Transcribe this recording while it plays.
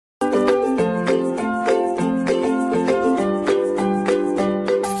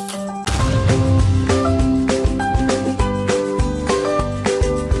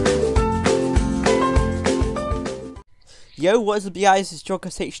Yo, what is up guys, it's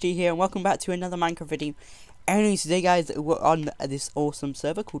Jocus HD here and welcome back to another Minecraft video. Anyways, today guys, we're on this awesome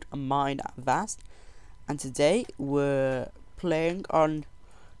server called Minevast. And today we're playing on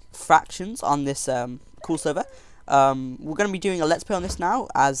fractions on this cool server. We're going to be doing a let's play on this now,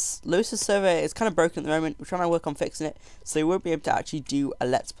 as Lewis's server is kind of broken at the moment. We're trying to work on fixing it, so we won't be able to actually do a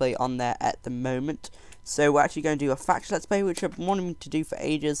let's play on there at the moment. So we're actually going to do a faction let's play, which I've been wanting to do for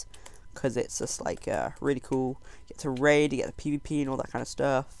ages, because it's just like really cool. You get to raid, you get the PvP and all that kind of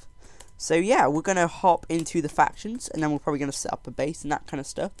stuff. So yeah, we're gonna hop into the factions and then we're probably gonna set up a base and that kind of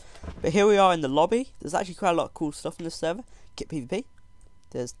stuff. But here we are in the lobby. There's actually quite a lot of cool stuff in this server. Get PvP.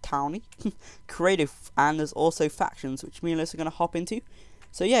 There's Towny, creative, and there's also factions, which me and Liz are gonna hop into.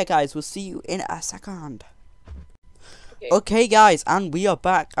 So yeah, guys, we'll see you in a second. Okay guys, and we are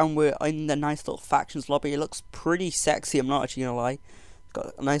back and we're in the nice little factions lobby. It looks pretty sexy, I'm not actually gonna lie.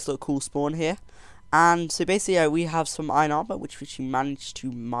 Got a nice little cool spawn here. And so basically we have some iron armor which we managed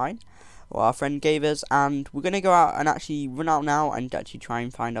to mine, or our friend gave us, and we're gonna go out and actually run out now and actually try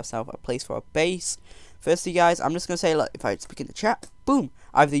and find ourselves a place for a base. Firstly guys, I'm just gonna say, look, if I speak in the chat, boom,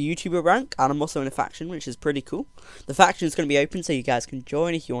 I have the YouTuber rank and I'm also in a faction, which is pretty cool. The faction is gonna be open so you guys can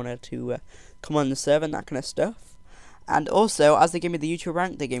join if you wanted to come on the server and that kind of stuff. And also, as they gave me the YouTuber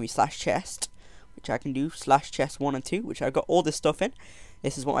rank, they gave me /chest, which I can do, /chest 1 and 2, which I got all this stuff in.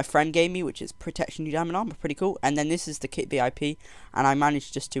 This is what my friend gave me, which is protection new diamond armor, pretty cool. And then this is the kit VIP, and I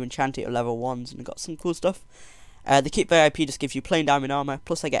managed just to enchant it at level 1s and got some cool stuff. The kit VIP just gives you plain diamond armor,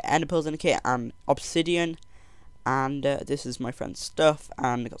 plus I get ender pearls in the kit and obsidian. And this is my friend's stuff,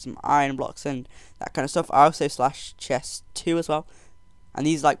 and I got some iron blocks and that kind of stuff. I also /chest 2 as well. And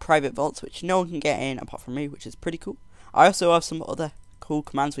these are like private vaults, which no one can get in apart from me, which is pretty cool. I also have some other cool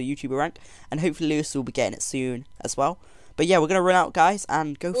commands for YouTuber rank, and hopefully Lewis will be getting it soon as well. But yeah, we're gonna run out, guys,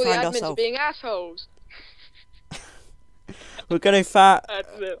 and go all find the admins ourselves. Are being assholes. We're gonna find.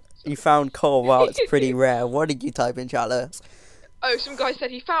 You found coal. Wow, it's pretty rare. What did you type in, chat, Lewis? Oh, some guy said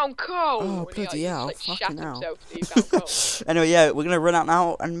he found coal. Oh, bloody hell! Like, Fucking hell. He found coal. Anyway, yeah, we're gonna run out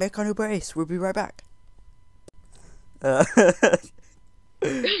now and make our new base. We'll be right back. Your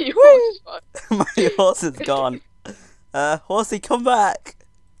horse is fine. My horse is gone. Horsey, come back!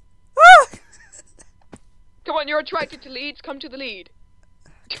 Ah! Come on, you're attracted to leads. Come to the lead.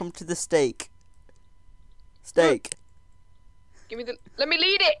 Come to the stake. Steak. Give me the. Let me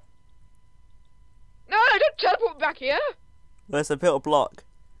lead it. No, don't teleport back here. There's a little block.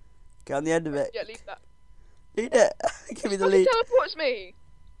 Get on the end of it. Yeah, leave that. Lead it. Give me the lead. Teleports me.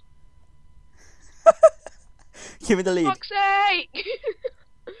 Give me the lead. Fuck's sake!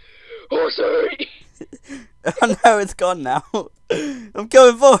 Horsey! Oh no, it's gone now. I'm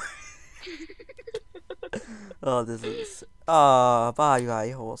going for it. Oh, this is. Oh,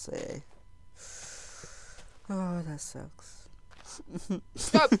 bye, horsey. Oh, that sucks.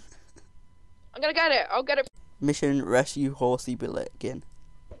 Go. I'm gonna get it. I'll get it. Mission rescue horsey again.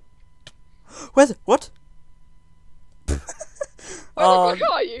 Where's it? What? Where the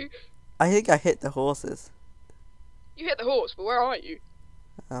fuck are you? I think I hit the horses. You hit the horse, but where are you?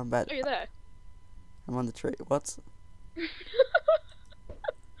 But Oh, you're there. I'm on the tree. What?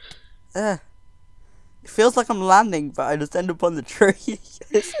 It feels like I'm landing, but I just end up on the tree. It's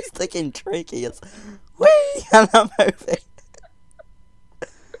just sticking tricky. It's whee, and I'm moving.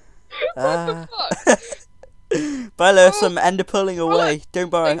 What the fuck? Bye, Lewis. I'm ender pulling away.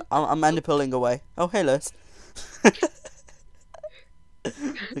 Don't worry, I'm ender pulling away. Oh, hey, Lewis.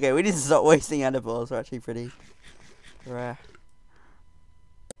 Okay, we need to stop wasting ender balls. They're actually pretty rare.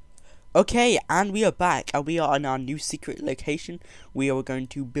 Okay, and we are back, and we are in our new secret location. We are going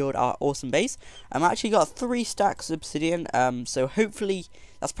to build our awesome base. I've actually got 3 stacks of obsidian, so hopefully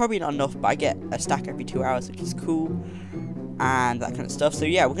that's probably not enough, but I get a stack every 2 hours, which is cool, and that kind of stuff. So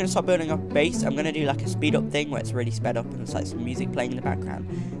yeah, we're going to start building our base. I'm going to do like a speed up thing where it's really sped up and it's like some music playing in the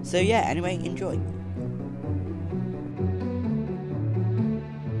background. So yeah, anyway, enjoy.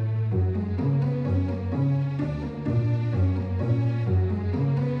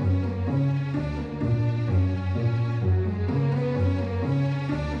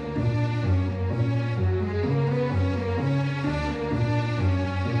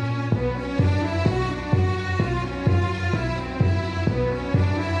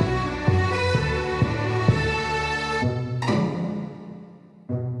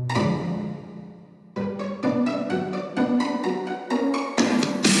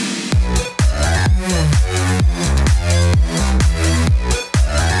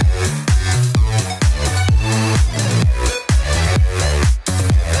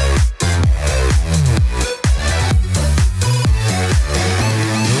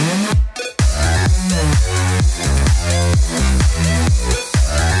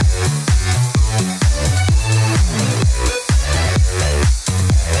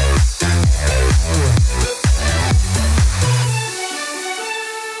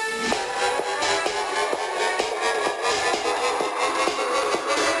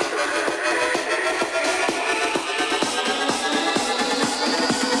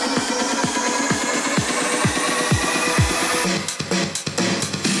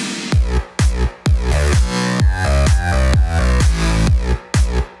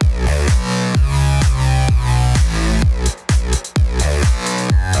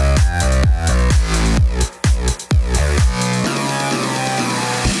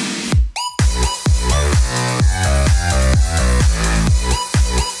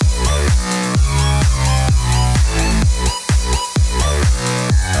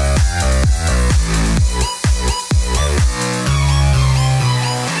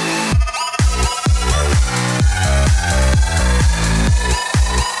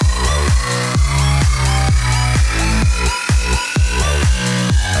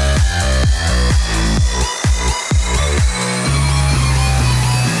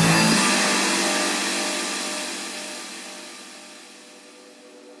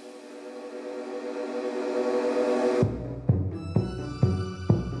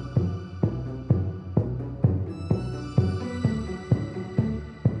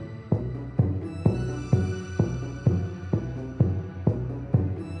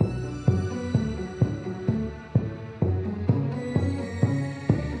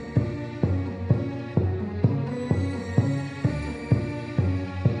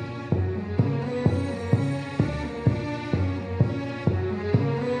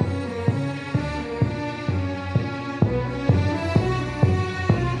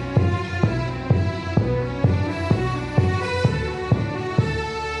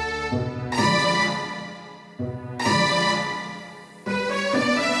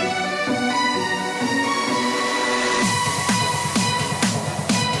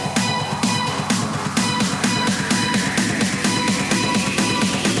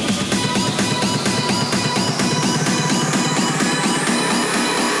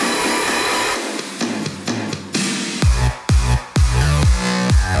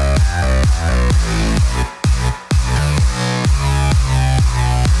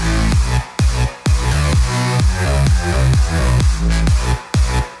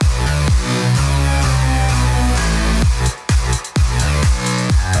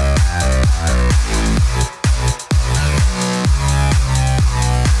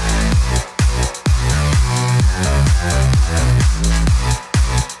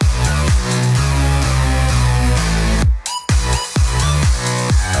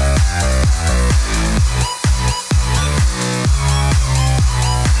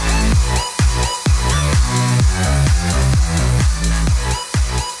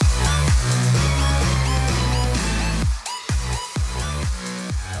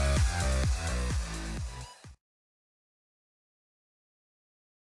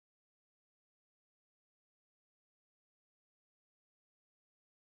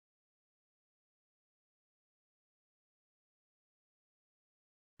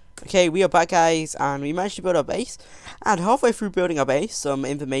 Okay, we are back, guys, and we managed to build our base. And halfway through building our base, some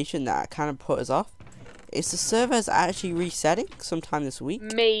information that kind of put us off is the server's actually resetting sometime this week.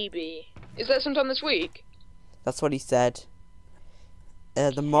 Maybe. Is that sometime this week? That's what he said.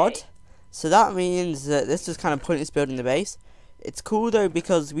 The mod. So that means that this is kind of pointless building the base. It's cool though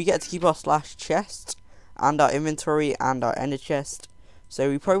because we get to keep our slash chest and our inventory and our ender chest. So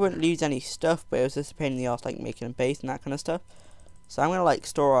we probably wouldn't lose any stuff, but it was just a pain in the arse, like making a base and that kind of stuff. So I'm gonna like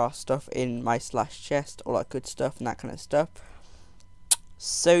store our stuff in my slash chest, all that good stuff and that kind of stuff.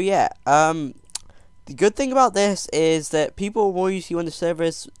 So yeah, the good thing about this is that people will usually, when the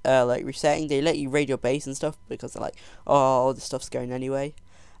server's like resetting, they let you raid your base and stuff because they're like, oh, all this stuff's going anyway.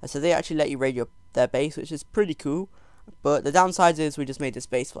 And so they actually let you raid their base, which is pretty cool. But the downside is we just made this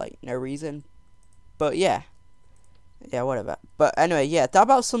base for like no reason. But yeah, whatever. But anyway, yeah, that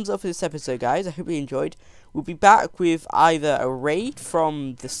about sums up for this episode, guys. I hope you enjoyed. We'll be back with either a raid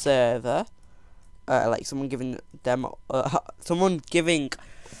from the server, like someone giving them, someone giving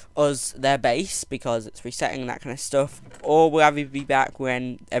us their base because it's resetting and that kind of stuff, or we'll either be back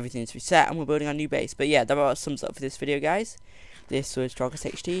when everything's reset and we're building our new base. But yeah, that about sums up for this video, guys. This was Drogos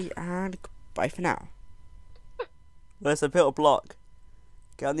HD, and bye for now. Let's build a block.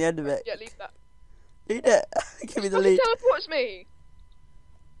 Get on the end of it. Yeah, leave that. Lead it. Give me the lead. Teleports me.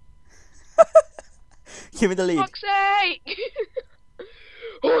 Give me the lead. Fuck's sake!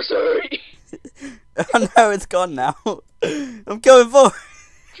 Oh, sorry. Oh no, it's gone now. I'm going for.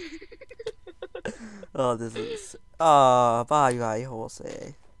 Oh, this is. Oh, bye,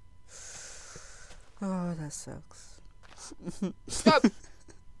 horsey. Oh, that sucks. Go.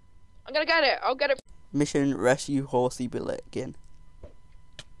 I'm gonna get it. I'll get it. Mission rescue horsey billet again.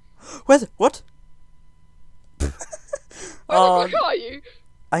 Where's it? What? Where the fuck are you?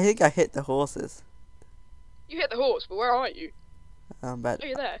 I think I hit the horses. You hit the horse, but where are you? But Oh,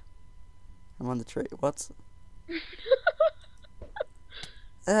 you're there. I'm on the tree. What?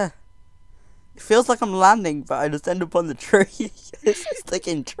 It feels like I'm landing, but I just end up on the tree. It's just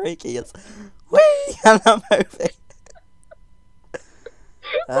sticking tricky. It's whee, and I'm moving.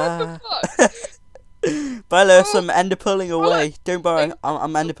 What the fuck? Bye, Lewis. I'm ender pulling away. Don't worry,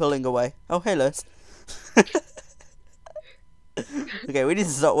 I'm ender pulling away. Oh, hey, Lewis. Okay, we need to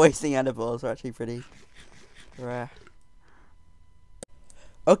stop wasting ender balls. We're actually pretty rare.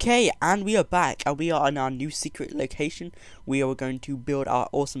 Okay, and we are back, and we are in our new secret location. We are going to build our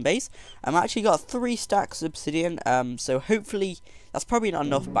awesome base. I've actually got 3 stacks of obsidian, so hopefully that's probably not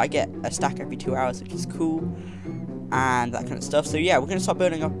enough, but I get a stack every 2 hours, which is cool, and that kind of stuff. So yeah, we're going to start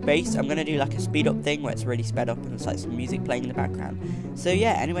building our base. I'm going to do like a speed up thing where it's really sped up and there's like some music playing in the background. So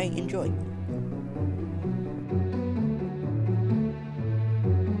yeah, anyway, enjoy.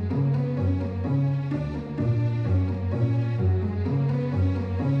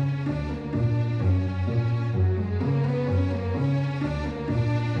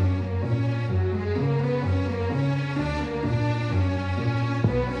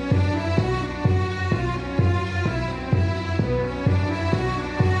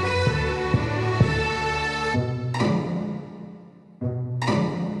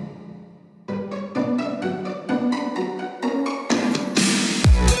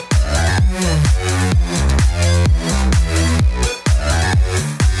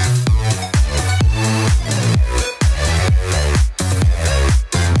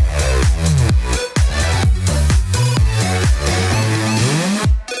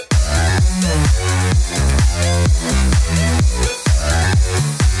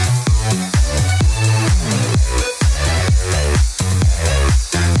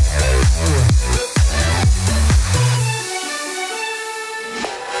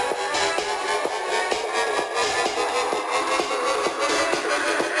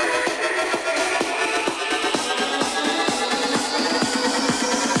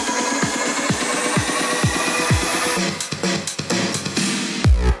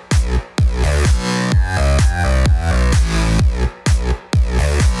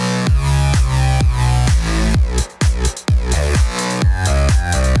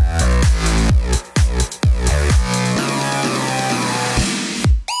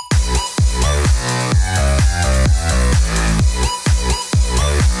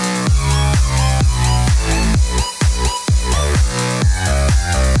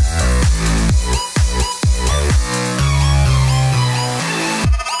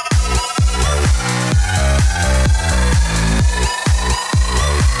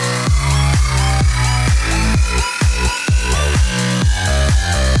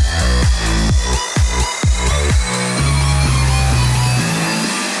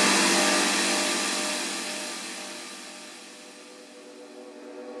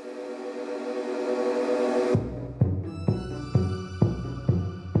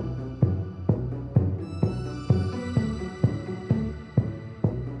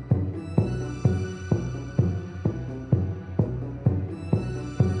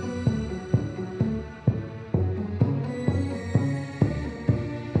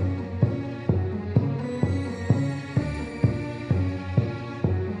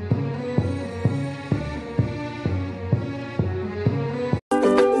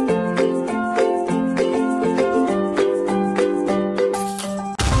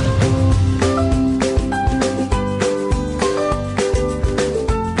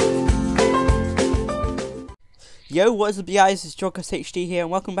 Yo, what is up guys, it's HD here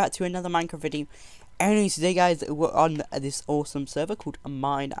and welcome back to another Minecraft video. Anyways, today guys, we're on this awesome server called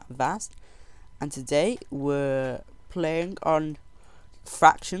Minevast. And today we're playing on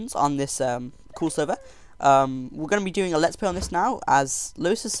fractions on this cool server. We're going to be doing a let's play on this now, as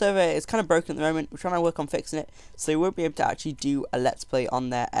Lewis's server is kind of broken at the moment. We're trying to work on fixing it, so we won't be able to actually do a let's play on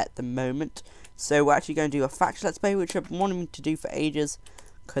there at the moment. So we're actually going to do a faction let's play, which I've been wanting to do for ages,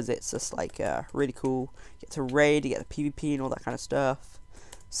 because it's just like really cool. You get to raid, you get the PvP and all that kind of stuff.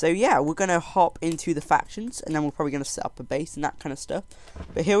 So yeah, we're going to hop into the factions, and then we're probably going to set up a base and that kind of stuff.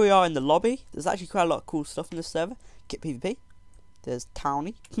 But here we are in the lobby. There's actually quite a lot of cool stuff in this server. Get PvP. There's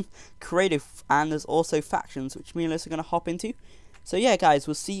Towny, creative, and there's also factions, which me and Liz are going to hop into. So yeah, guys,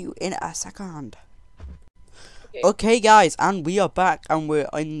 we'll see you in a second. Okay, guys, and we are back, and we're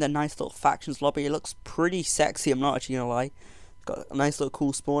in the nice little factions lobby. It looks pretty sexy, I'm not actually going to lie. Got a nice little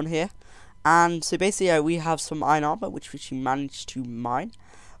cool spawn here. And so basically, we have some iron armor, which we managed to mine,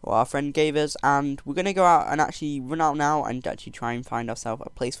 or our friend gave us, and we're going to go out and actually run out now and actually try and find ourselves a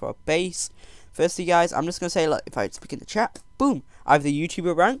place for a base. Firstly, guys, I'm just going to say, look, if I speak in the chat, boom, I have the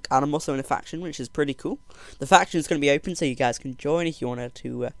YouTuber rank, and I'm also in a faction, which is pretty cool. The faction is going to be open, so you guys can join if you wanted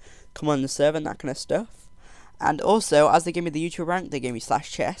to come on the server and that kind of stuff. And also, as they gave me the YouTuber rank, they gave me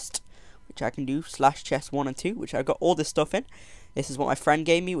 /chest, which I can do, /chest 1 and 2, which I got all this stuff in. This is what my friend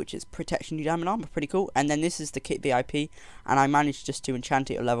gave me, which is protection new diamond armor, pretty cool. And then this is the kit VIP, and I managed just to enchant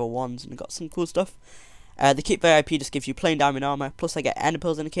it at level 1s and got some cool stuff. The kit VIP just gives you plain diamond armor, plus I get ender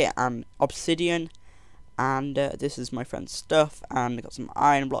pearls in the kit and obsidian. And this is my friend's stuff, and I got some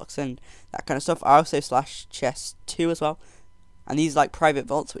iron blocks and that kind of stuff. I also /chest 2 as well. And these are like private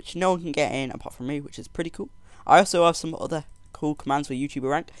vaults, which no one can get in apart from me, which is pretty cool. I also have some other cool commands for YouTuber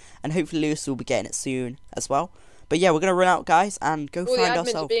rank, and hopefully Lewis will be getting it soon as well. But yeah, we're gonna run out, guys, and go find ourselves. All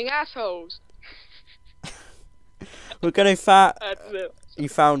the admins are being assholes. We're gonna find. You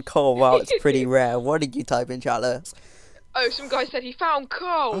found coal. Wow, it's pretty rare. What did you type in, chat, Lewis? Oh, some guy said he found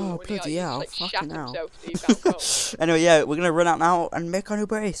coal. Oh, bloody hell! Like, fucking hell. He found coal. Anyway, yeah, we're gonna run out now and make our new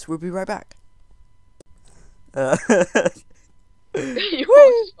base. We'll be right back. Your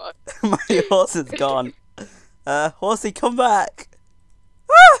horse is fine. My horse is gone. Horsey, come back.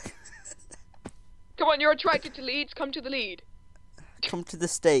 Come on, you're attracted to leads. Come to the lead. Come to the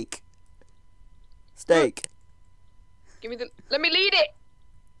stake. Steak. Give me the. Let me lead it.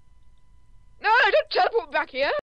 No, don't teleport back here.